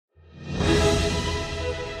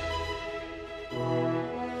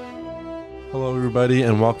Hello everybody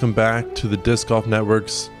and welcome back to the Disc Golf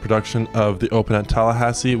Network's production of the Open at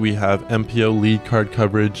Tallahassee. We have MPO lead card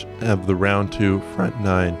coverage of the round 2 front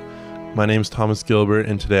 9. My name is Thomas Gilbert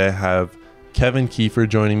and today I have Kevin Kiefer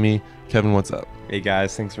joining me. Kevin, what's up? Hey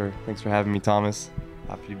guys, thanks for having me, Thomas.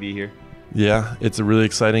 Happy to be here. Yeah, it's a really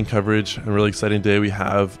exciting coverage, a really exciting day. We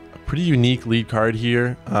have a pretty unique lead card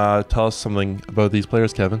here. Tell us something about these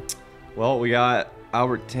players, Kevin. Well, we got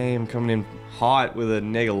Albert Tamm coming in hot with a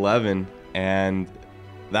neg 11, and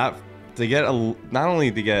that to get not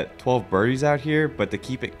only to get 12 birdies out here, but to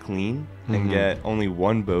keep it clean and get only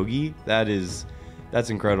one bogey. That's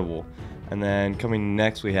incredible. And then coming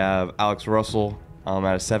next, we have Alex Russell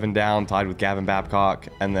at a 7 down, tied with Gavin Babcock,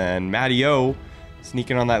 and then Matty Orum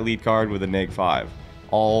sneaking on that lead card with a neg 5.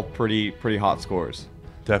 All pretty hot scores.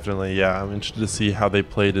 Definitely, yeah. I'm interested to see how they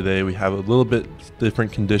play today. We have a little bit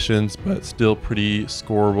different conditions, but still pretty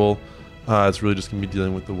scoreable. It's really just going to be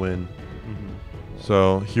dealing with the wind.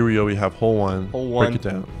 So here we go. We have hole 1. Hole 1. Break it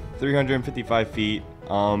down. 355 feet.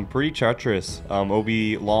 Pretty treacherous. OB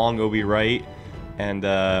long, OB right, and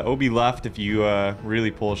OB left if you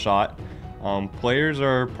really pull a shot. Players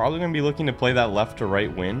are probably going to be looking to play that left to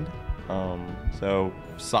right wind. So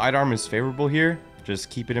sidearm is favorable here.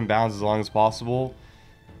 Just keep it in bounds as long as possible.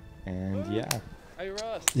 And yeah.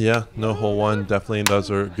 Yeah, no hole 1. Definitely,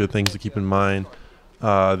 those are good things to keep in mind.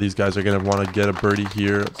 These guys are going to want to get a birdie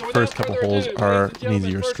here. First couple holes are an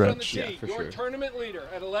easier stretch. Yeah, for sure. Your tournament leader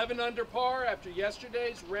at 11 under par after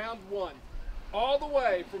yesterday's round 1. All the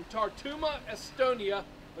way from Tartuma, Estonia.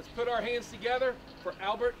 Let's put our hands together for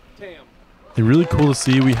Albert Tamm. And really cool to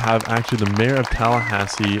see we have actually the mayor of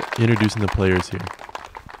Tallahassee introducing the players here.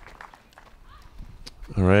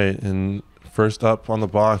 All right, and first up on the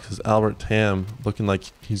box is Albert Tamm, looking like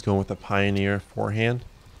he's going with a Pioneer forehand.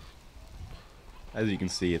 As you can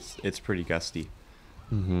see, it's pretty gusty.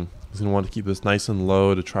 He's going to want to keep this nice and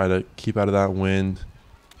low to try to keep out of that wind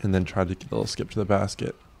and then try to get a little skip to the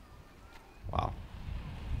basket. Wow.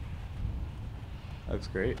 That looks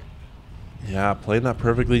great. Yeah, played that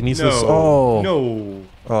perfectly. Needs to... No.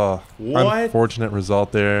 Oh, What? Unfortunate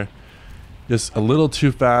result there. Just a little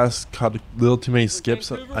too fast, caught a little too many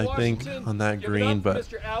skips, I think, on that green, but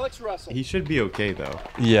Mr. Alex Russell. He should be okay though.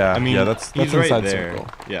 yeah, I mean, yeah, that's he's inside right there. circle.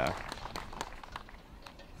 Yeah.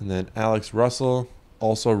 And then Alex Russell,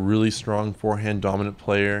 also a really strong forehand dominant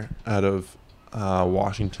player out of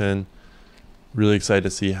Washington. Really excited to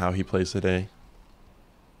see how he plays today.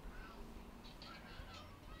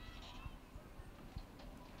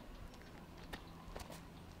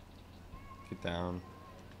 Get down.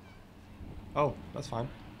 Oh, that's fine.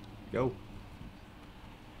 Go.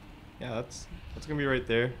 Yeah, that's gonna be right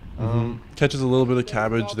there. Catches a little bit of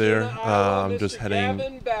cabbage there. Just heading,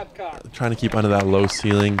 Gavin Babcock. trying to keep under that low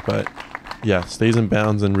ceiling, but yeah, stays in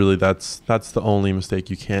bounds. And really, that's the only mistake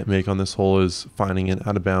you can't make on this hole is finding it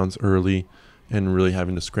out of bounds early and really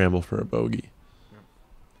having to scramble for a bogey.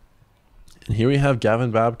 And here we have Gavin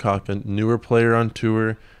Babcock, a newer player on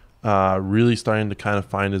tour, really starting to kind of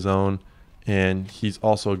find his own. And he's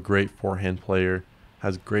also a great forehand player,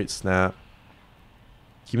 has great snap.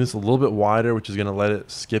 Keeping this a little bit wider, which is going to let it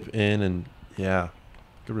skip in, and yeah,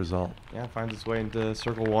 good result. Yeah, finds its way into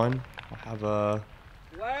circle 1. I'll have a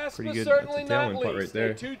Last pretty but good certainly not tailwind putt least, right there.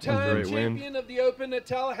 a two-time Great wind. champion of the Open at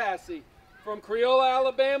Tallahassee. From Creola,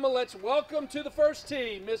 Alabama, let's welcome to the first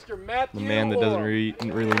tee, Mr. Matty The man that doesn't really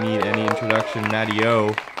need any introduction, Matty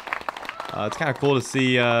Orum. It's kind of cool to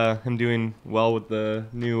see him doing well with the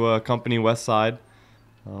new company Westside.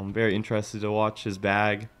 I'm very interested to watch his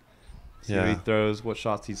bag, see what he throws, what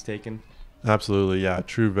shots he's taken. Absolutely, yeah.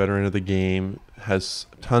 True veteran of the game, has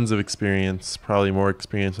tons of experience, probably more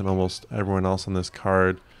experience than almost everyone else on this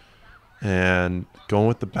card. And going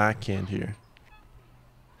with the backhand here.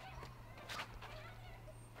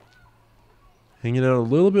 Hanging it out a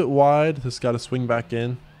little bit wide. Just got to swing back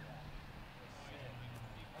in.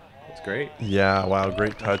 That's great. Yeah, wow,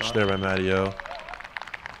 great touch there by Matty O.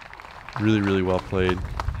 Really, really well played.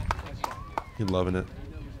 He's loving it.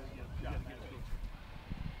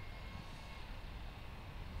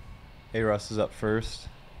 Hey, Russ is up first.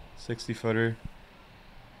 60-footer.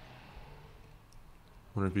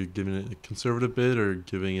 Wonder if you're giving it a conservative bid or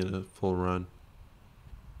giving it a full run.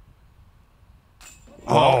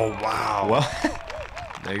 Oh, wow. Well,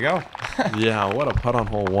 there you go. Yeah, what a putt on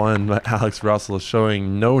hole 1 by Alex Russell,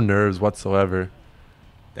 showing no nerves whatsoever.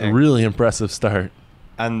 A Dang. really impressive start.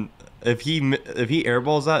 And if he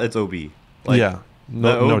airballs that, it's OB. Yeah,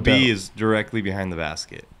 The no OB doubt. is directly behind the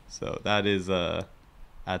basket. So that is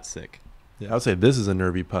that's sick. Yeah, I would say this is a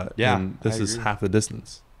nervy putt. Yeah, and this I is agree. half the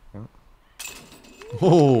distance. Yeah.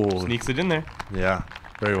 Oh, Sneaks it in there. yeah,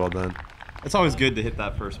 very well done. It's always good to hit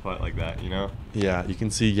that first putt like that, you know? Yeah, you can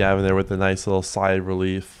see Gavin there with a nice little sigh of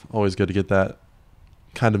relief. Always good to get that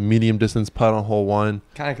kind of medium distance putt on hole 1.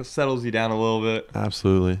 Kind of settles you down a little bit.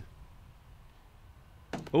 Absolutely.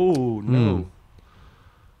 Oh, no.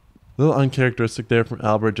 A little uncharacteristic there from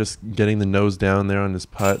Albert, just getting the nose down there on his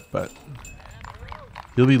putt, but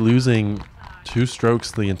he'll be losing 2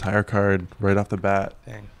 strokes the entire card right off the bat.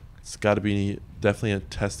 Dang. It's got to be definitely a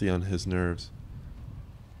testy on his nerves.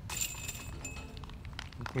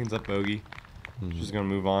 Cleans up bogey. Just going to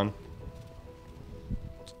move on.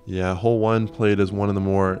 Yeah, hole 1 played as one of the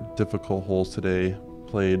more difficult holes today.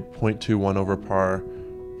 Played .21 over par,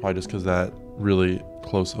 probably just because that really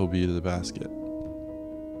close OB to the basket.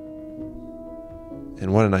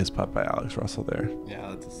 And what a nice putt by Alex Russell there. Yeah,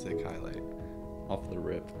 that's a sick highlight. Off the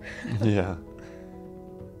rip. Yeah.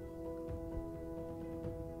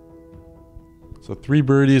 So 3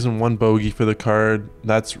 birdies and 1 bogey for the card.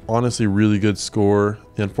 That's honestly a really good score.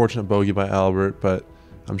 The unfortunate bogey by Albert, but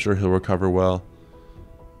I'm sure he'll recover well.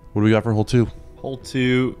 What do we got for hole 2? Hole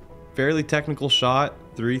 2, fairly technical shot,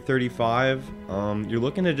 335. You're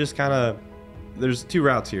looking to just kind of, there's 2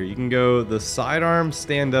 routes here. You can go the sidearm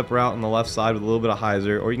stand-up route on the left side with a little bit of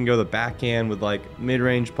hyzer, or you can go the backhand with like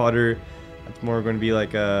mid-range putter. That's more going to be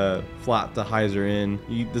like a flat to hyzer in.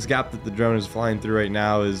 This gap that the drone is flying through right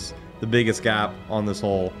now is the biggest gap on this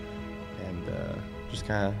hole, and just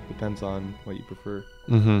kind of depends on what you prefer.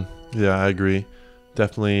 Yeah, I agree.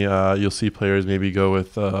 Definitely, you'll see players maybe go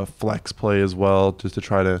with flex play as well, just to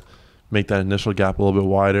try to make that initial gap a little bit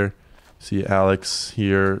wider. See Alex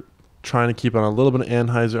here trying to keep on a little bit of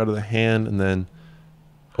anhyzer out of the hand, and then,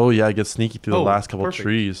 oh yeah, I get sneaky through the last couple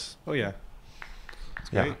trees. Oh yeah, that's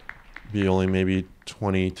great. Yeah, be only maybe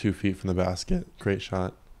 22 feet from the basket. Great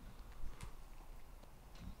shot.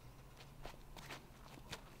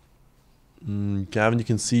 Gavin, you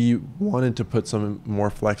can see wanted to put some more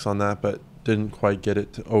flex on that, but didn't quite get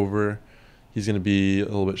it over. He's going to be a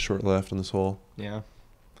little bit short left on this hole. Yeah.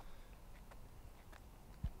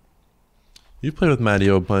 You played with Matty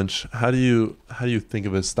O a bunch. How do you think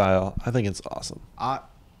of his style? I think it's awesome. A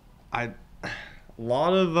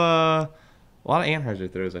lot of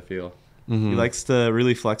anhyzer throws, I feel. He likes to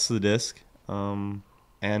really flex the disc,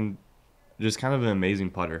 and just kind of an amazing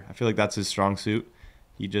putter. I feel like that's his strong suit.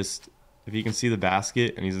 If he can see the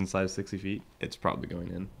basket and he's inside 60 feet, it's probably going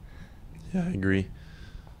in. Yeah, I agree.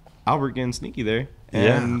 Albert getting sneaky there,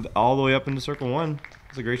 and all the way up into circle 1.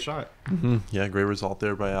 It's a great shot. Yeah, great result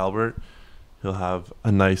there by Albert. He'll have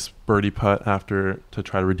a nice birdie putt to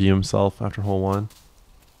try to redeem himself after hole 1.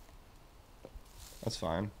 That's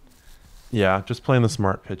fine. Yeah, just playing the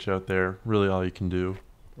smart pitch out there. Really all you can do.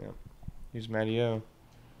 Yeah. Here's Matty O.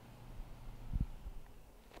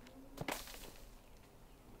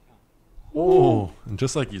 Oh, and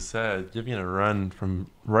just like you said, giving it a run from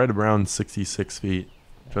right around 66 feet,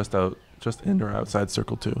 just in or outside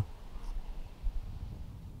circle 2.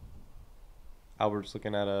 Albert's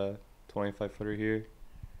looking at a 25-footer here.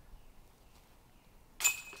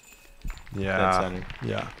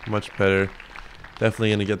 Yeah, much better. Definitely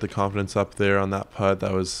going to get the confidence up there on that putt.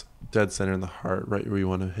 That was dead center in the heart, right where you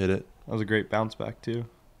want to hit it. That was a great bounce back, too.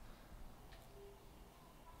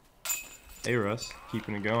 Hey, Russ,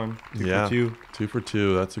 keeping it going. 2 for 2. 2 for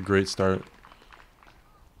 2. That's a great start.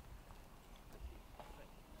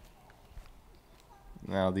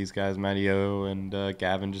 Now these guys, Matty O and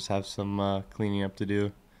Gavin, just have some cleaning up to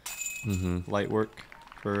do. Light work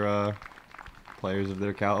for players of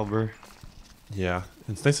their caliber. Yeah,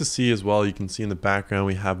 it's nice to see as well. You can see in the background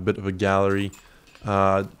we have a bit of a gallery.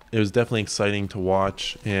 It was definitely exciting to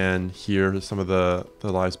watch and hear some of the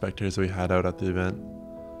live spectators that we had out at the event.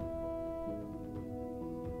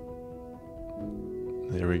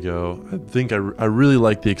 There we go. I think I really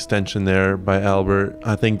like the extension there by Albert.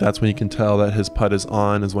 I think that's when you can tell that his putt is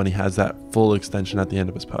on, is when he has that full extension at the end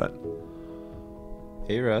of his putt.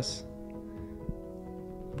 Hey, Russ.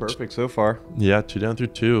 Perfect so far. Yeah, 2 down through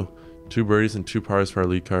 2. 2 birdies and 2 pars for our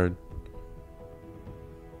lead card.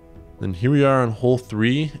 And here we are on hole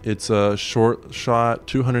 3. It's a short shot,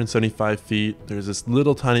 275 feet. There's this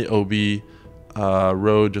little tiny OB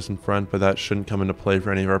road just in front, but that shouldn't come into play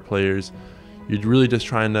for any of our players. You're really just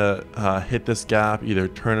trying to hit this gap, either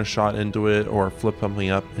turn a shot into it or flip something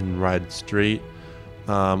up and ride straight.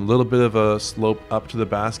 A little bit of a slope up to the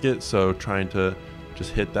basket, so trying to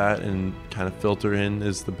just hit that and kind of filter in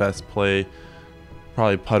is the best play.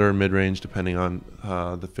 Probably putter mid-range, depending on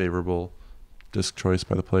the favorable disc choice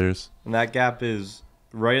by the players. And that gap is,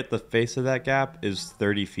 right at the face of that gap is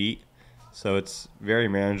 30 feet. So it's very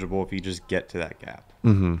manageable if you just get to that gap.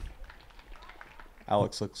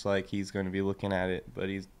 Alex looks like he's going to be looking at it, but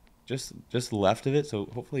he's just left of it, so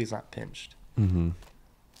hopefully he's not pinched. Mm-hmm.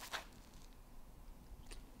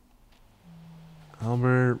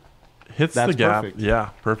 Albert hits the That's gap. perfect. Yeah,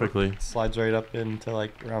 perfectly. Slides right up into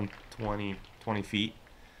like around 20 feet.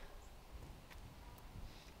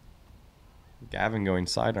 Gavin going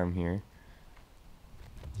sidearm here.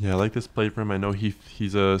 Yeah, I like this play for him. I know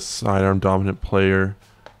he's a sidearm dominant player.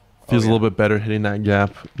 Feels a yeah. little bit better hitting that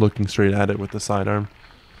gap, looking straight at it with the sidearm.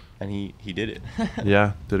 And he did it.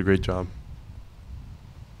 Yeah, did a great job.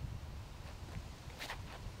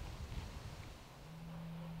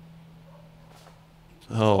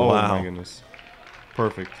 Oh, wow. My goodness.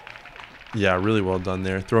 Perfect. Yeah, really well done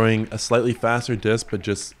there. Throwing a slightly faster disc, but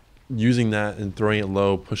just using that and throwing it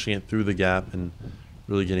low, pushing it through the gap, and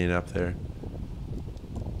really getting it up there.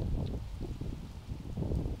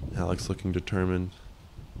 Alex looking determined.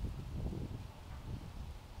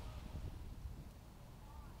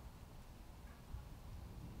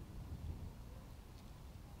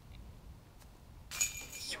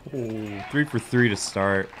 Oh, 3 for 3 to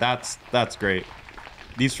start. That's great.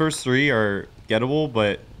 These first 3 are gettable,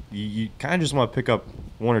 but you kind of just want to pick up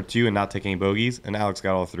 1 or 2 and not take any bogeys. And Alex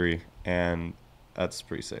got all 3, and that's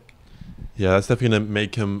pretty sick. Yeah, that's definitely going to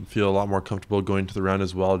make him feel a lot more comfortable going to the round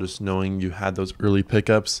as well, just knowing you had those early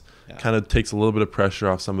pickups. Yeah. Kind of takes a little bit of pressure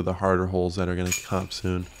off some of the harder holes that are going to come up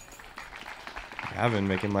soon. Gavin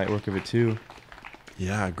making light work of it too.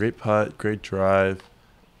 Yeah, great putt, great drive.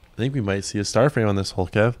 I think we might see a star frame on this hole,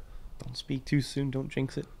 Kev. Don't speak too soon. Don't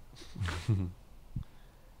jinx it.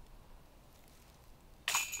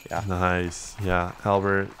 Yeah. Nice. Yeah,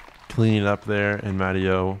 Albert cleaning up there, and Matty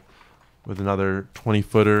O with another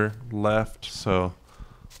 20-footer left. So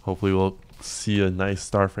hopefully we'll see a nice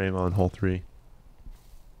star frame on hole 3.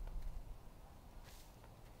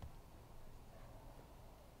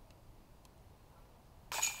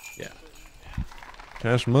 Yeah.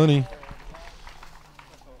 Cash money.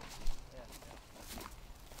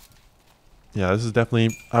 Yeah, this is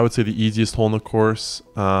definitely, I would say, the easiest hole in the course.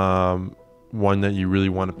 One that you really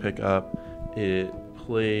want to pick up. It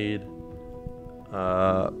played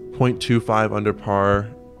 .25 under par,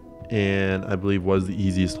 and I believe was the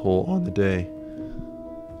easiest hole on the day.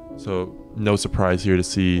 So no surprise here to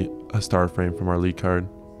see a star frame from our lead card.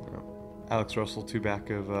 Alex Russell 2 back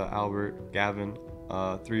of Albert, Gavin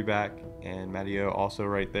 3 back, and Matty O also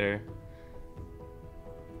right there.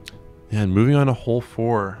 And moving on to hole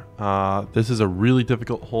 4. This is a really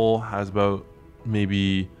difficult hole. Has about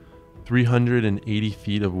maybe 380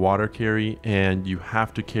 feet of water carry, and you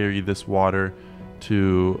have to carry this water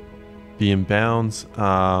to be in bounds.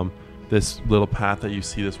 This little path that you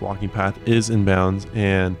see, this walking path, is in bounds,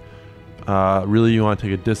 and really you want to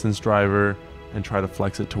take a distance driver and try to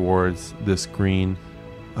flex it towards this green.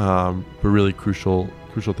 But really crucial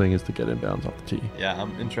thing is to get in bounds off the tee. Yeah,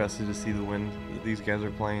 I'm interested to see the wind that these guys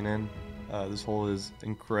are playing in. This hole is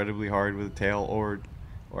incredibly hard with a tail or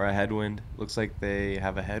a headwind. Looks like they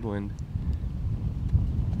have a headwind.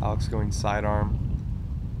 Alex going sidearm.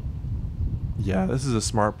 Yeah, this is a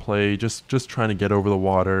smart play. Just trying to get over the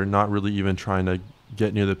water, not really even trying to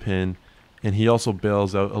get near the pin. And he also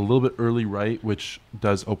bails out a little bit early right, which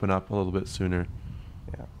does open up a little bit sooner.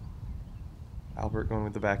 Yeah. Albert going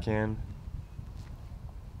with the backhand.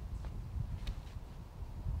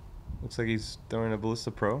 Looks like he's throwing a Ballista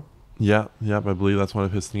Pro. Yeah, I believe that's one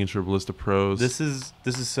of his signature Ballista Pros. This is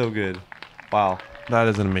so good. Wow. That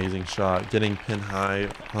is an amazing shot. Getting pin high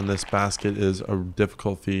on this basket is a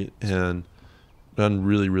difficult feat and done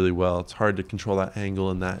really, really well. It's hard to control that angle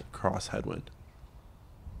and that cross headwind.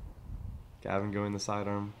 Gavin going the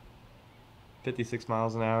sidearm. 56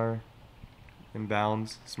 miles an hour. In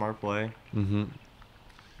bounds. Smart play. Mm-hmm.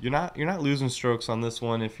 You're not losing strokes on this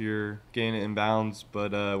one if you're getting it in bounds,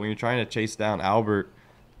 but when you're trying to chase down Albert,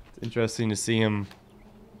 it's interesting to see him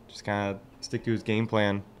just kind of stick to his game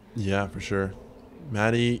plan. Yeah, for sure.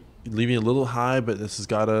 Matty leaving a little high, but this has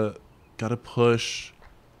gotta push.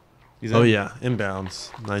 Oh yeah, inbounds.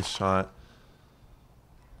 Nice shot.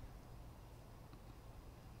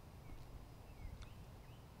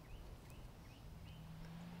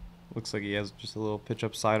 Looks like he has just a little pitch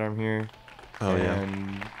up sidearm here. Oh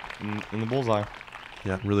and in the bullseye.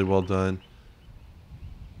 Yeah, really well done.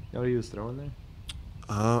 You know what he was throwing there?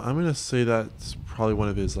 I'm gonna say that's probably one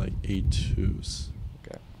of his like A2s.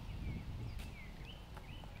 Okay.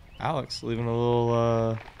 Alex leaving a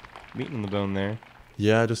little meat in the bone there.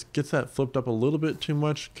 Yeah, just gets that flipped up a little bit too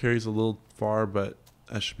much. Carries a little far, but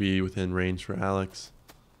that should be within range for Alex.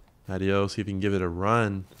 Matty-O, see if he can give it a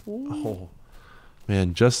run. Ooh. Oh,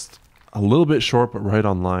 man, just a little bit short, but right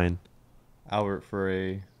on line. Albert for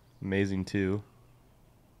a amazing 2.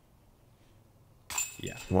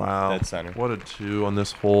 Yeah. Wow. Dead center. What a 2 on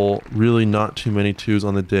this hole. Really not too many 2s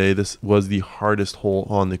on the day. This was the hardest hole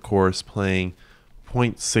on the course, playing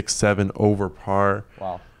 .67 over par.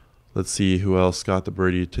 Wow. Let's see who else got the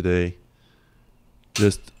birdie today.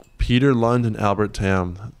 Just Peter Lund and Albert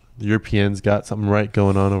Tamm. The Europeans got something right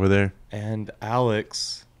going on over there. And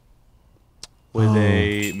Alex with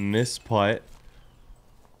a missed putt.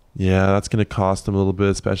 Yeah, that's going to cost him a little bit,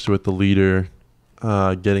 especially with the leader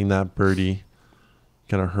getting that birdie.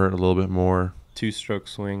 Going to hurt a little bit more. 2-stroke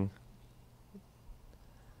swing.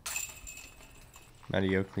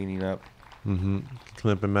 Matty O cleaning up.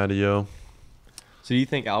 Clip and Matty O. So do you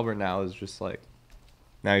think Albert now is just like,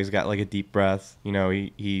 now he's got like a deep breath? You know,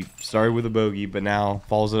 he started with a bogey, but now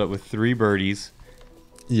follows it up with 3 birdies.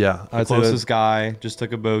 Yeah. The closest guy just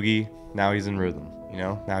took a bogey. Now he's in rhythm. You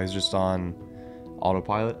know, now he's just on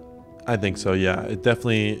autopilot. I think so, yeah. It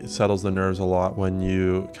definitely settles the nerves a lot when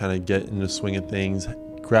you kind of get in the swing of things.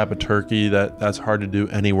 Grab a turkey, that's hard to do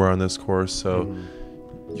anywhere on this course, so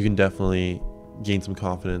you can definitely gain some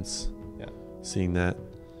confidence seeing that.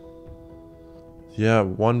 Yeah,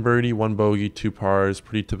 1 birdie, 1 bogey, 2 pars.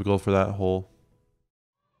 Pretty typical for that hole.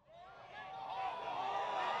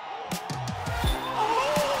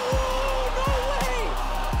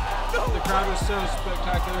 The crowd was so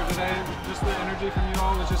spectacular today. Just the energy from you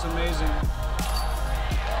all was just amazing.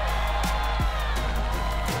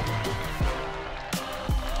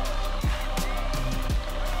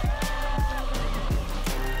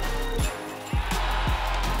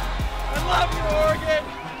 I love you, Oregon.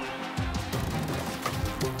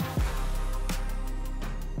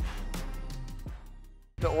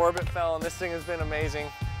 The orbit fell, and this thing has been amazing.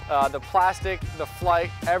 The plastic, the flight,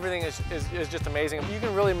 everything is just amazing. You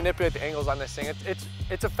can really manipulate the angles on this thing.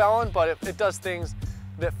 It's a felon, but it does things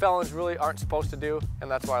that felons really aren't supposed to do,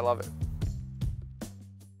 and that's why I love it.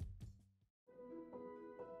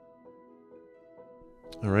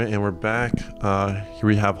 All right, and we're back. Here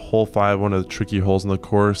we have hole 5, one of the tricky holes in the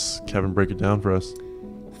course. Kevin, break it down for us.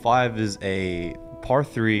 5 is a par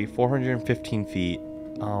 3, 415 feet,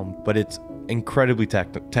 but it's incredibly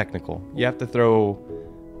technical. You have to throw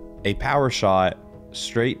a power shot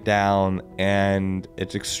straight down, and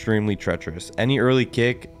it's extremely treacherous. Any early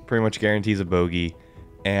kick pretty much guarantees a bogey,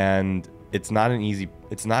 and it's not an easy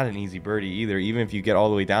birdie either. Even if you get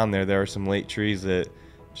all the way down there, there are some late trees that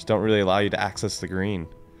just don't really allow you to access the green.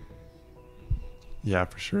 Yeah,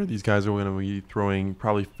 for sure. These guys are going to be throwing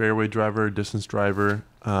probably fairway driver, distance driver,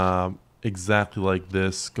 exactly like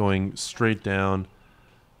this, going straight down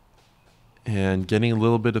and getting a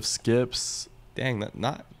little bit of skips. Dang,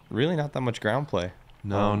 not that much ground play.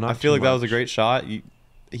 No, not I feel too like that was a much. great shot. He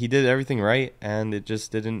did everything right, and it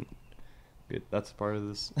just didn't. That's part of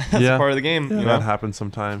this. That's Yeah. part of the game. Yeah, you know? that happens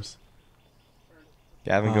sometimes.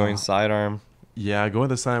 Gavin going sidearm. Yeah, going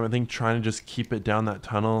this time, I think trying to just keep it down that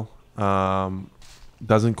tunnel.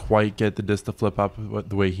 Doesn't quite get the disc to flip up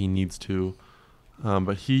the way he needs to.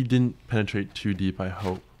 But he didn't penetrate too deep, I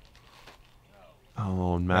hope.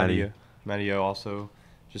 Oh, and Matty O also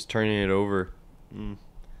just turning it over.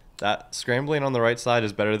 That scrambling on the right side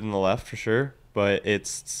is better than the left for sure, but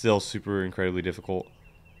it's still super incredibly difficult.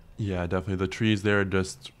 Yeah, definitely. The trees there are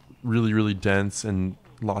just really, really dense and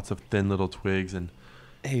lots of thin little twigs. And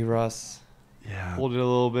Hey, Russ. yeah, Hold it a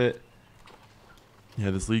little bit.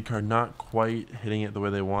 yeah, this lead card not quite hitting it the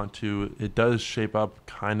way they want to. It does shape up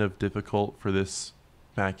kind of difficult for this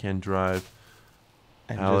backhand drive.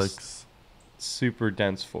 And Alex. just super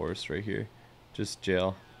dense forest right here. Just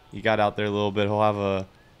jail. You got out there a little bit. He'll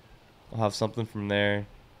have something from there.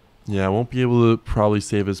 Yeah, won't be able to probably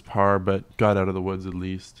save his par, but got out of the woods at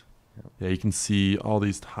least. Yeah, you can see all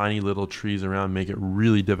these tiny little trees around make it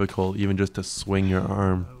really difficult even just to swing your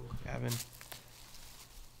arm. Gavin.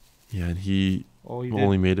 Yeah, and he Oh, he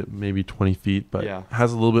only made it maybe 20 feet, but Yeah.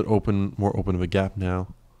 has a little bit more open of a gap now.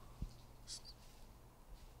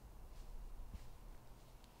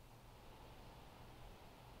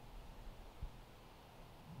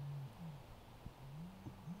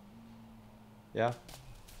 Yeah.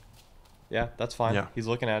 Yeah, that's fine. Yeah. He's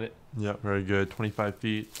looking at it. Yeah, very good. 25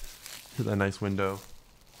 feet. Hit that nice window.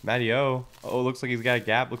 Matty O. Oh, looks like he's got a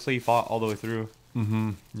gap. Looks like he fought all the way through.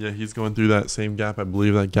 Yeah, he's going through that same gap I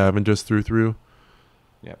believe that Gavin just threw through.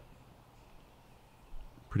 Yep.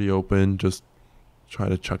 Pretty open. Just try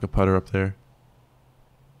to chuck a putter up there.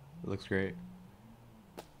 It looks great.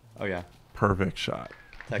 Oh, yeah. Perfect shot.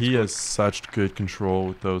 He Textbook. has such good control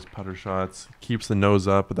with those putter shots. Keeps the nose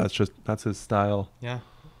up, but that's his style. Yeah.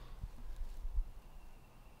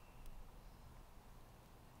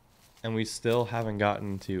 And we still haven't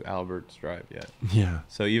gotten to Albert's drive yet. Yeah.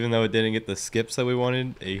 So even though it didn't get the skips that we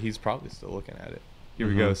wanted, he's probably still looking at it. Here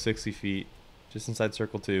we go, 60 feet. Just inside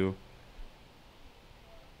circle 2.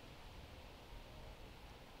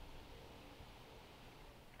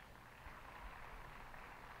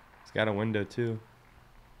 It's got a window too.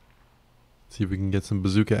 See if we can get some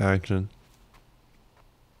bazooka action.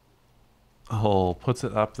 Oh, puts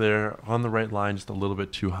it up there on the right line, just a little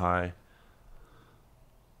bit too high.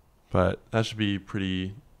 But that should be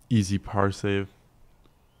pretty easy par save.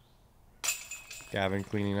 Gavin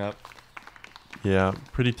cleaning up. Yeah,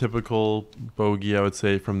 pretty typical bogey, I would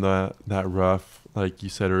say, from that rough. Like you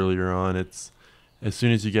said earlier on, it's as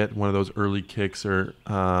soon as you get one of those early kicks or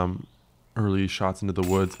early shots into the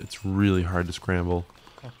woods, it's really hard to scramble.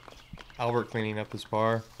 Albert cleaning up his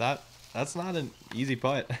par. That's not an easy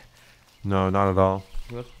putt. No, not at all.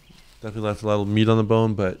 Definitely left a little meat on the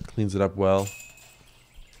bone, but cleans it up well.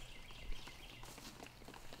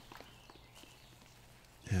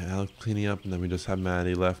 Yeah, Alex cleaning up, and then we just have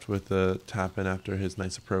Matty left with the tap in after his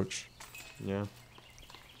nice approach. Yeah.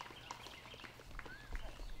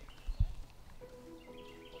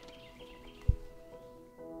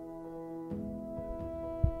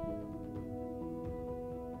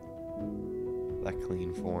 That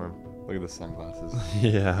clean form. Look at the sunglasses.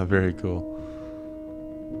 Yeah, very cool.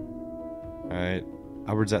 All right.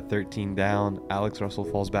 Albert's at 13 down. Alex Russell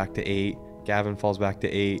falls back to 8. Gavin falls back to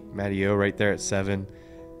 8. Matty O right there at 7.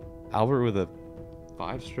 Albert with a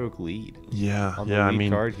 5-stroke lead. Yeah, on the yeah. lead I mean,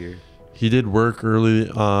 card here. he did work early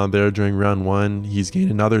there during round 1. He's gained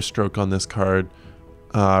another stroke on this card.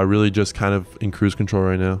 Really just kind of in cruise control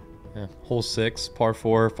right now. Yeah. Hole 6, par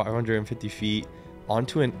 4, 550 feet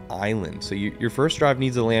onto an island. So your first drive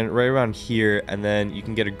needs to land right around here, and then you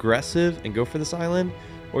can get aggressive and go for this island,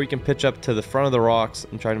 or you can pitch up to the front of the rocks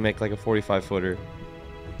and try to make like a 45-footer.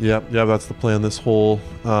 Yep, that's the play on this hole.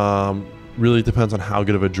 Really depends on how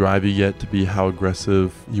good of a drive you get to be how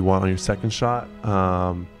aggressive you want on your second shot.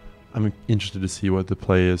 I'm interested to see what the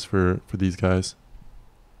play is for these guys.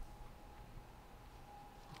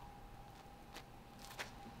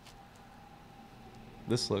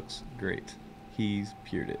 This looks great. He's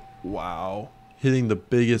piered it. Wow. Hitting the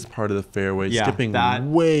biggest part of the fairway, Yeah, skipping that-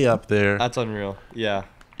 way up there. That's unreal. Yeah.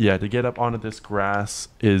 Yeah, to get up onto this grass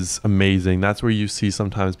is amazing. That's where you see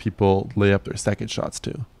sometimes people lay up their second shots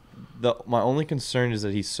too. My only concern is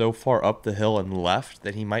that he's so far up the hill and left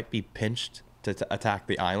that he might be pinched to attack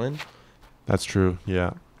the island. That's true.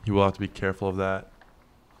 Yeah, you will have to be careful of that.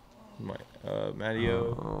 Matty O.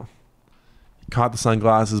 Oh. He caught the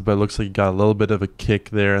sunglasses, but it looks like he got a little bit of a kick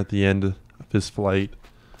there at the end of his flight.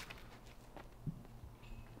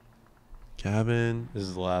 Gavin. This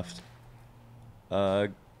is left.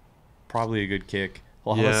 Probably a good kick.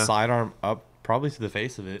 He'll have Yeah. a sidearm up, probably to the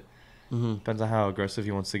face of it. Mm-hmm. Depends on how aggressive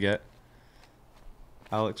he wants to get.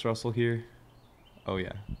 Alex Russell here. Oh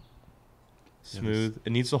yeah. Smooth.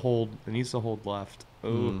 It needs to hold. It needs to hold left.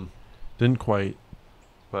 Oh. Didn't quite,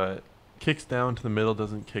 but kicks down to the middle,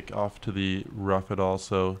 doesn't kick off to the rough at all.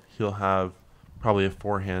 So he'll have probably a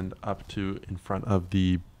forehand up to in front of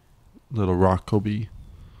the little rock Kobe.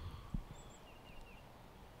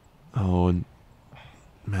 Oh, and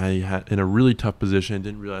Matty had in a really tough position.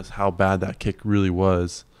 Didn't realize how bad that kick really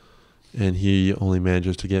was, and he only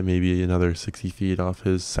manages to get maybe another 60 feet off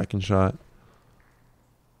his second shot.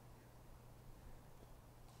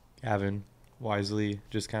 Gavin wisely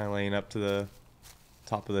just kind of laying up to the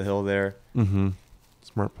top of the hill there.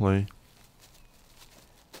 Smart play.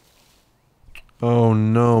 Oh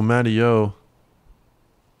no, Matty O.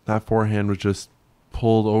 That forehand was just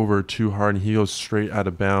pulled over too hard, and he goes straight out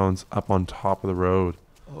of bounds up on top of the road.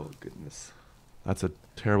 Oh goodness. That's a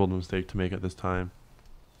terrible mistake to make at this time.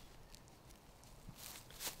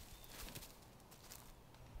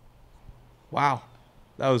 Wow.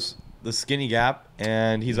 That was the skinny gap,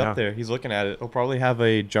 and he's Yeah. up there. He's looking at it. He'll probably have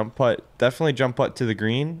a jump putt. Definitely jump putt to the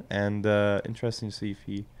green, and interesting to see if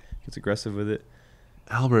he gets aggressive with it.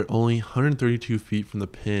 Albert, only 132 feet from the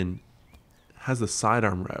pin, has the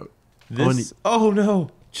sidearm route. Oh no.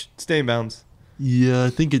 Stay in bounds. Yeah, I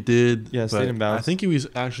think it did. Yeah, stayed but in bounds. I think he was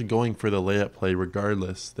actually going for the layup play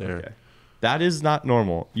regardless there. Okay. That is not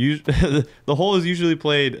normal. The hole is usually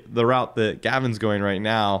played the route that Gavin's going right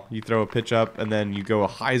now. You throw a pitch up, and then you go a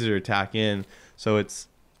hyzer attack in. So it's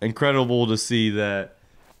incredible to see that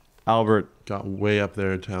Albert Got way up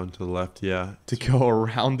there down to the left, yeah. to go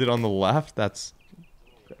around it on the left. That's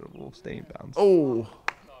incredible. Stay in bounds. Oh!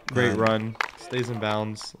 Great man. run. Stays in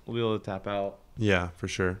bounds. We'll be able to tap out. Yeah, for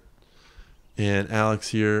sure. And Alex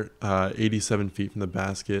here, 87 feet from the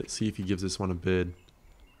basket. See if he gives this one a bid.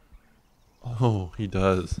 Oh, he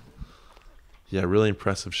does. Yeah, really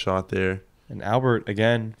impressive shot there. And Albert,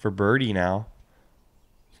 again, for birdie now.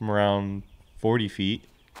 From around 40 feet.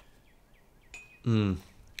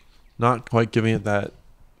 Not quite giving it that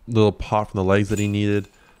little pop from the legs that he needed,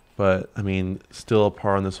 but I mean, still a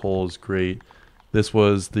par on this hole is great. This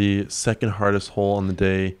was the second hardest hole on the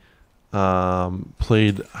day.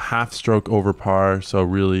 Played half stroke over par, so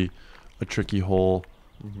really a tricky hole.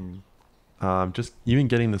 Just even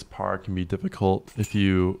getting this par can be difficult if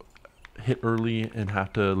you hit early and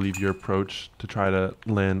have to leave your approach to try to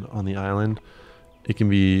land on the island. It can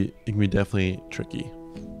be definitely tricky.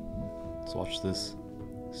 Let's watch this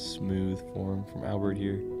smooth form from Albert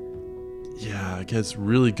here. Yeah, it gets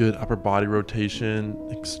really good upper body rotation.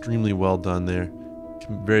 Extremely well done there.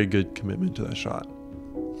 Very good commitment to that shot.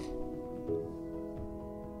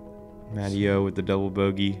 Matty O with the double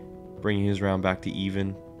bogey, bringing his round back to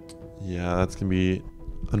even. Yeah, that's going to be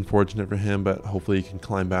unfortunate for him, but hopefully he can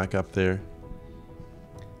climb back up there.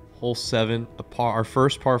 Hole 7, our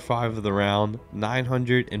first par 5 of the round,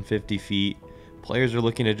 950 feet. Players are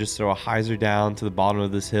looking to just throw a hyzer down to the bottom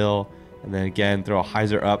of this hill, and then again throw a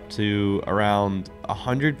hyzer up to around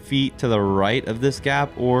 100 feet to the right of this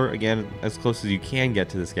gap, or again as close as you can get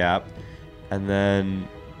to this gap, and then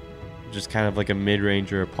just kind of like a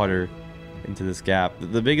mid-range or a putter into this gap.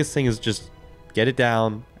 The biggest thing is just get it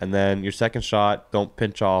down, and then your second shot, don't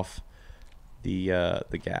pinch off the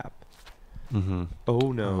gap.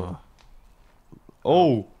 Oh no.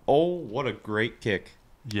 Oh, what a great kick.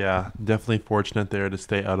 Yeah, definitely fortunate there to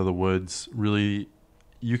stay out of the woods. Really,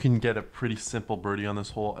 you can get a pretty simple birdie on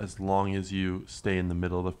this hole as long as you stay in the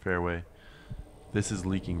middle of the fairway. This is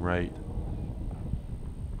leaking right.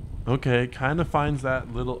 Okay, kind of finds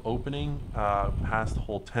that little opening past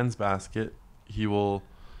hole 10's basket. He'll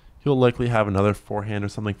likely have another forehand or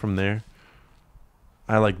something from there.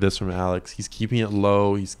 I like this from Alex. He's keeping it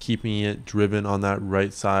low. He's keeping it driven on that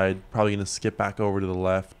right side. Probably going to skip back over to the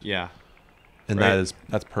left. Yeah. And Right.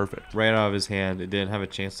 that's perfect. Right out of his hand. It didn't have a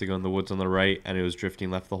chance to go in the woods on the right, and it was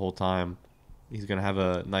drifting left the whole time. He's going to have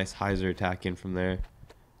a nice hyzer attack in from there.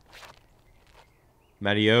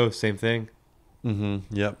 Matty O, same thing.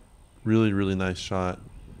 Yep. Really, really nice shot.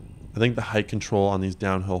 I think the height control on these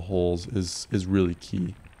downhill holes is really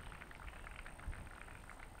key.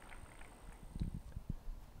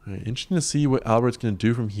 All right, interesting to see what Albert's going to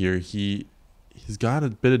do from here. He's got a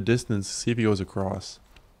bit of distance. See if he goes across.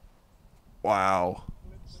 Wow.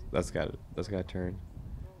 That's got to turn.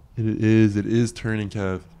 It is turning,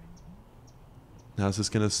 Kev. Now is this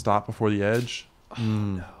going to stop before the edge?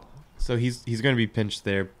 No. So he's going to be pinched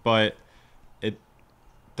there, but it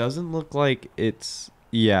doesn't look like it's...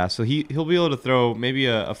 Yeah, so he'll be able to throw maybe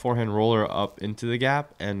a forehand roller up into the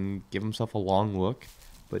gap and give himself a long look.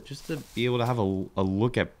 But just to be able to have a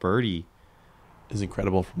look at birdie is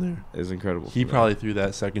incredible from there. Is incredible. He probably threw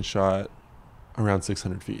that second shot around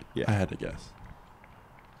 600 feet. Yeah. I had to guess.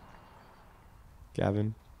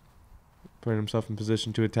 Gavin putting himself in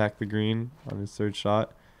position to attack the green on his third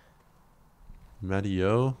shot. Matty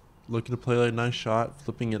O looking to play like a nice shot,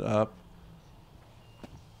 flipping it up.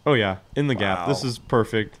 Oh yeah, in the gap. This is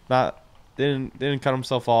perfect. Didn't cut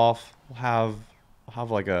himself off. Have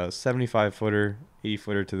like a 75-footer,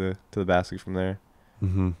 80-footer to the basket from there.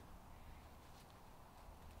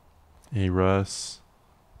 Hey Russ,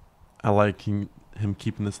 I like him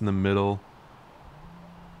keeping this in the middle.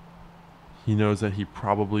 He knows that he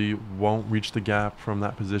probably won't reach the gap from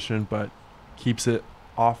that position, but keeps it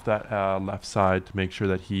off that left side to make sure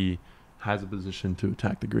that he has a position to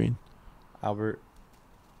attack the green. Albert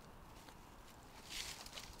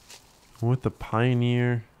with the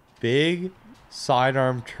Pioneer. Big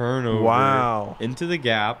sidearm turnover. Wow. Into the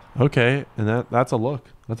gap. Okay, and that's a look.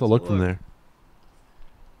 That's a look from there.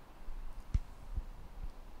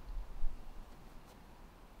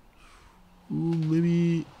 Ooh,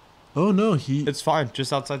 maybe. Oh no, It's fine.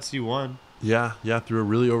 Just outside C1. Yeah, threw a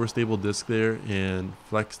really overstable disc there and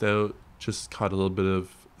flexed out. Just caught a little bit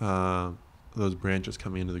of those branches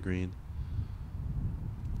coming into the green.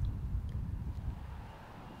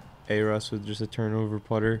 A-Russ with just a turnover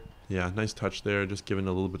putter. Yeah, nice touch there. Just giving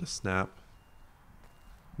a little bit of snap.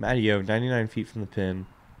 Matty O, 99 feet from the pin.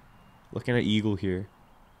 Looking at eagle here.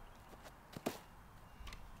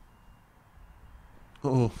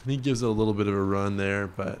 Oh, he gives it a little bit of a run there,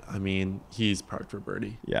 but I mean, he's parked for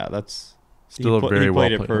birdie. Yeah, that's still a very well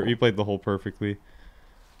played hole. He played the hole perfectly.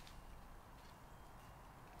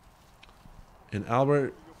 And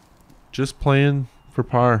Albert just playing for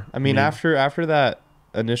par. I mean, after that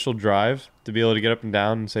initial drive to be able to get up and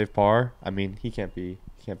down and save par, I mean, he can't be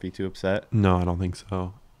too upset. No, I don't think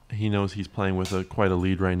so. He knows he's playing with quite a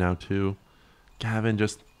lead right now too. Gavin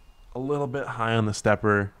just a little bit high on the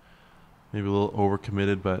stepper, maybe a little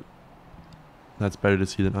overcommitted, but that's better to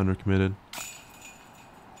see than undercommitted.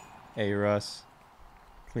 Hey, Russ.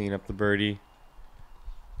 Clean up the birdie.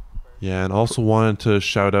 Yeah, and also wanted to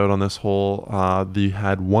shout out on this hole. They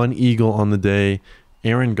had one eagle on the day.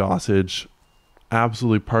 Aaron Gossage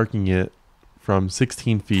absolutely parking it from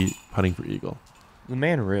 16 feet, putting for eagle. The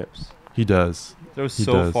man rips. He does. Throws He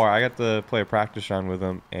so does. far. I got to play a practice round with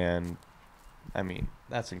him, and I mean,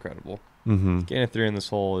 that's incredible. Mm-hmm. Getting a 3 in this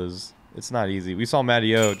hole it's not easy. We saw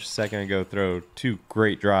Matty O just a second ago throw 2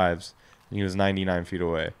 great drives, and he was 99 feet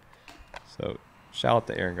away. So, shout out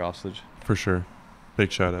to Aaron Gossage. For sure.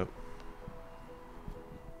 Big shout out.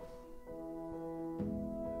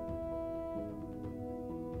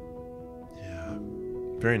 Yeah.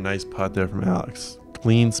 Very nice putt there from Alex.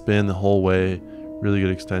 Clean spin the whole way. Really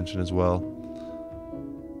good extension as well.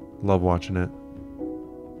 Love watching it.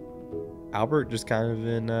 Albert just kind of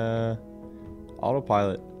in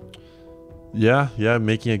autopilot. Yeah,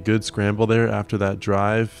 making a good scramble there after that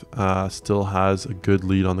drive. Still has a good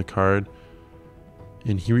lead on the card.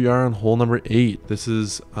 And here we are on hole number 8. This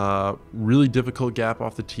is a really difficult gap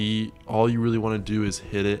off the tee. All you really want to do is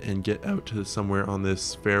hit it and get out to somewhere on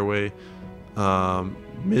this fairway.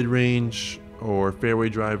 Mid-range or fairway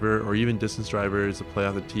driver or even distance driver is a play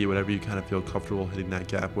off the tee, whatever you kind of feel comfortable hitting that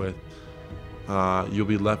gap with. You'll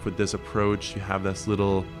be left with this approach. You have this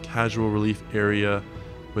little casual relief area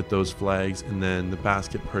with those flags, and then the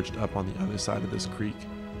basket perched up on the other side of this creek.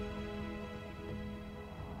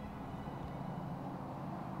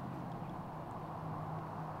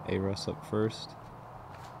 A Russ up first.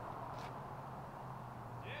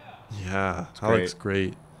 Yeah, that looks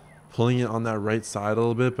great. Pulling it on that right side a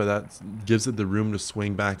little bit, but that gives it the room to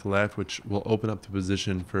swing back left, which will open up the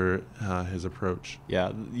position for his approach.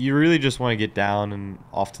 Yeah, you really just want to get down and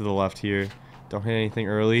off to the left here. Don't hit anything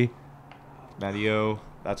early. Matty O,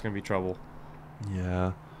 that's going to be trouble.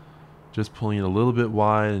 Yeah, just pulling it a little bit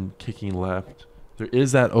wide and kicking left. There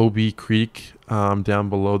is that OB creek down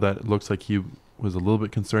below that it looks like he was a little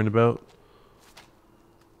bit concerned about.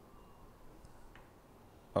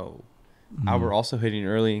 Oh. Albert also hitting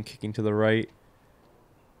early and kicking to the right.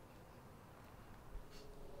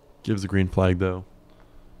 Gives the green flag, though.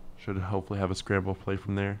 Should hopefully have a scramble play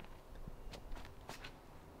from there.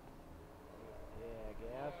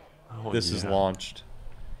 Oh, This is launched.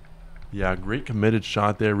 Yeah, great committed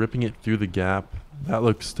shot there, ripping it through the gap. That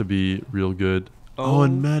looks to be real good. Oh,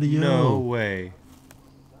 and Matty O. No way.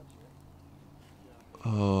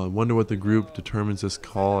 Oh, I wonder what the group determines this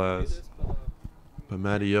call as. But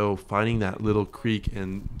Matty O finding that little creek,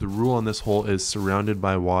 and the rule on this hole is surrounded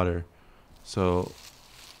by water. So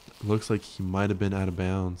it looks like he might have been out of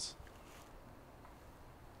bounds.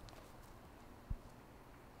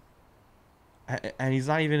 And he's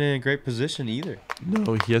not even in a great position either.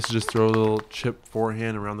 No, he has to just throw a little chip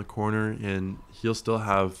forehand around the corner, and he'll still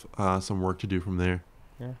have some work to do from there.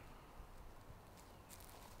 Yeah.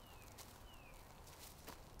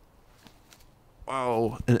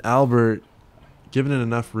 Wow, and Albert given it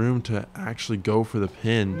enough room to actually go for the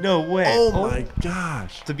pin. No way. Oh my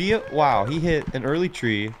gosh. To be wow, he hit an early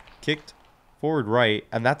tree, kicked forward right,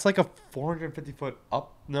 and that's like a 450 foot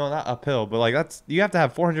up. No, not uphill, but like you have to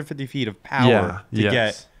have 450 feet of power to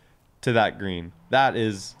get to that green.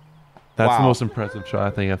 That's the most impressive shot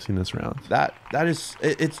I think I've seen this round. That is,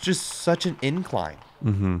 it's just such an incline.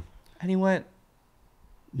 Mm-hmm. And he went.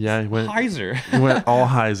 Yeah, he went hyzer. He went all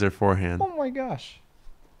hyzer forehand. Oh my gosh.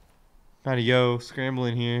 Matty O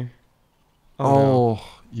scrambling here. Oh, no.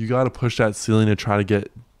 You got to push that ceiling to try to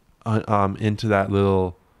get into that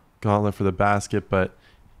little gauntlet for the basket, but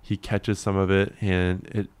he catches some of it and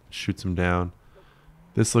it shoots him down.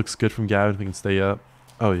 This looks good from Gavin if he can stay up.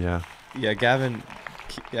 Oh, yeah. Yeah, Gavin,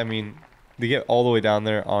 I mean, to get all the way down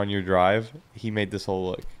there on your drive, he made this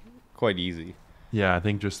hole look quite easy. Yeah, I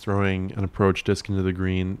think just throwing an approach disc into the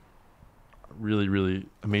green, really, really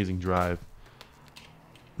amazing drive.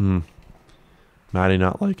 Matty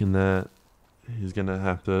not liking that. He's going to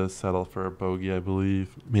have to settle for a bogey, I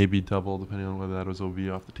believe. Maybe double, depending on whether that was OB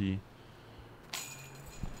off the tee.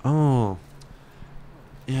 Oh.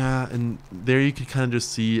 Yeah, and there you can kind of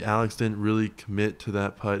just see Alex didn't really commit to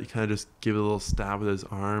that putt. He kind of just gave it a little stab with his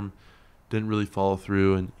arm. Didn't really follow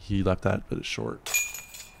through, and he left that bit short.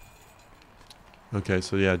 Okay,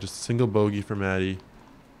 so yeah, just a single bogey for Matty.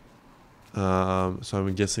 So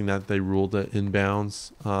I'm guessing that they ruled it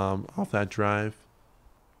inbounds off that drive.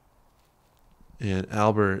 And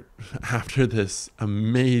Albert, after this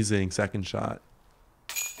amazing second shot.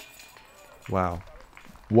 Wow.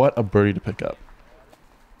 What a birdie to pick up.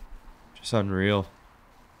 Just unreal.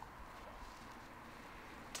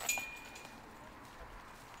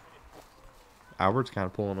 Albert's kind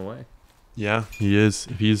of pulling away. Yeah, he is.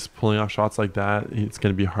 If he's pulling off shots like that, it's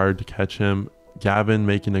going to be hard to catch him. Gavin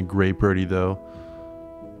making a great birdie, though.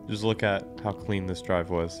 Just look at how clean this drive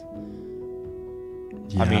was.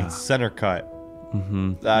 Yeah. I mean, center cut.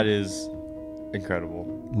 Mm-hmm. That is incredible.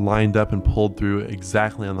 Lined up and pulled through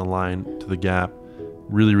exactly on the line to the gap.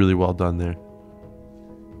 Really, really well done there.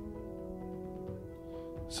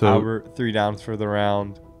 So Albert 3 down for the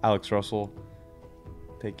round. Alex Russell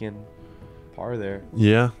taking par there.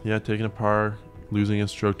 Yeah, taking a par, losing a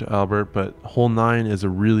stroke to Albert, but hole 9 is a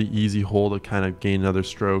really easy hole to kind of gain another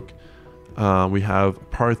stroke. We have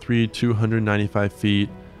par 3, 295 feet.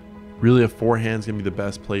 Really, a forehand is going to be the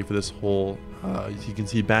best play for this hole. As you can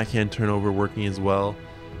see, backhand turnover working as well.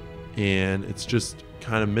 And it's just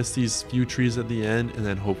kind of miss these few trees at the end and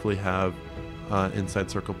then hopefully have inside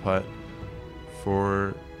circle putt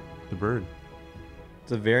for the bird.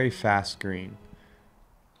 It's a very fast green.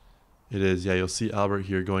 It is, yeah. You'll see Albert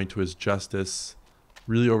here going to his Justice.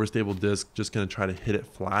 Really overstable disc, just going to try to hit it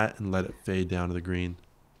flat and let it fade down to the green.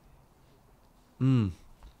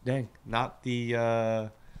 Dang, not the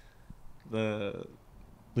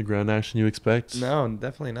ground action you expect? No,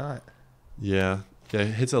 definitely not. Yeah, it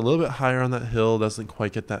hits a little bit higher on that hill, doesn't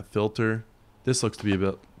quite get that filter. This looks to be a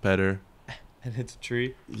bit better. And hits a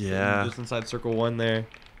tree. Yeah. Just inside circle 1 there.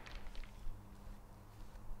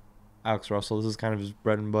 Alex Russell, this is kind of his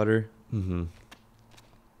bread and butter. Mm-hmm.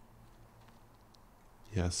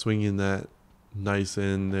 Yeah, swinging that nice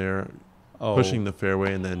in there, pushing the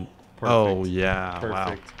fairway, and then Perfect. Oh yeah, Perfect.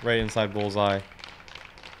 wow, Right inside bullseye.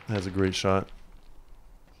 that's a great shot.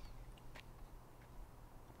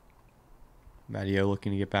 Matty O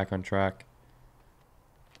looking to get back on track.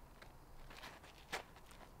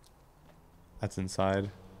 That's inside.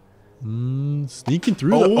 Sneaking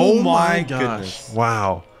through. Oh Oh my my gosh! goodness.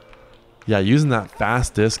 Wow. Yeah, using that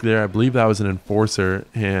fast disc there. I believe that was an enforcer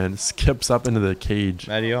and skips up into the cage.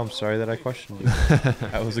 Matty O, I'm sorry that I questioned you.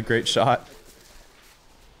 That was a great shot.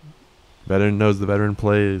 Veteran knows the veteran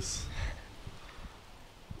plays.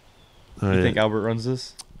 All You think Albert runs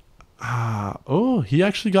this? He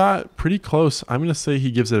actually got pretty close. I'm gonna say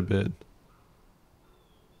he gives it a bid.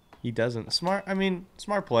 He doesn't. Smart. I mean,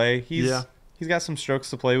 smart play. He's got some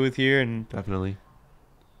strokes to play with here, and Definitely.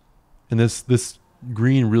 And this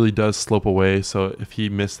green really does slope away, so if he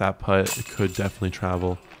missed that putt, it could definitely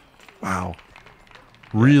travel. Wow.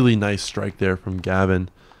 Really nice strike there from Gavin.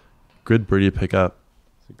 Good birdie to pick up.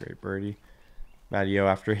 it's a great birdie. Matty O,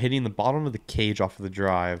 after hitting the bottom of the cage off of the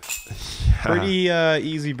drive, pretty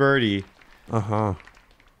easy birdie. Uh-huh.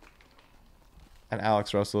 And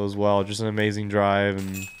Alex Russell as well, just an amazing drive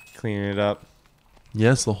and cleaning it up.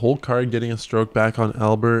 Yes, the whole card getting a stroke back on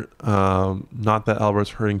Albert. Not that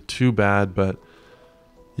Albert's hurting too bad, but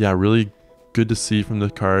yeah, really good to see from the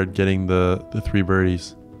card getting the 3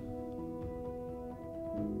 birdies.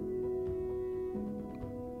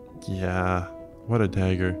 Yeah, what a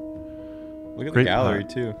dagger. Look at Great the gallery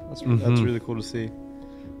putt. too. That's Mhm. really cool to see.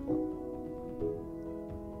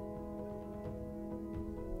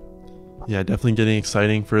 Yeah, definitely getting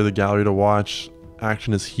exciting for the gallery to watch.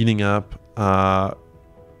 Action is heating up.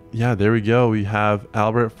 Yeah, there we go. We have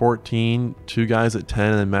Albert at 14, 2 guys at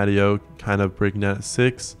 10, and then Matty O kind of breaking down at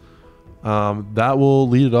 6. That will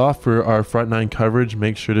lead it off for our front 9 coverage.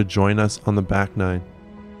 Make sure to join us on the back 9.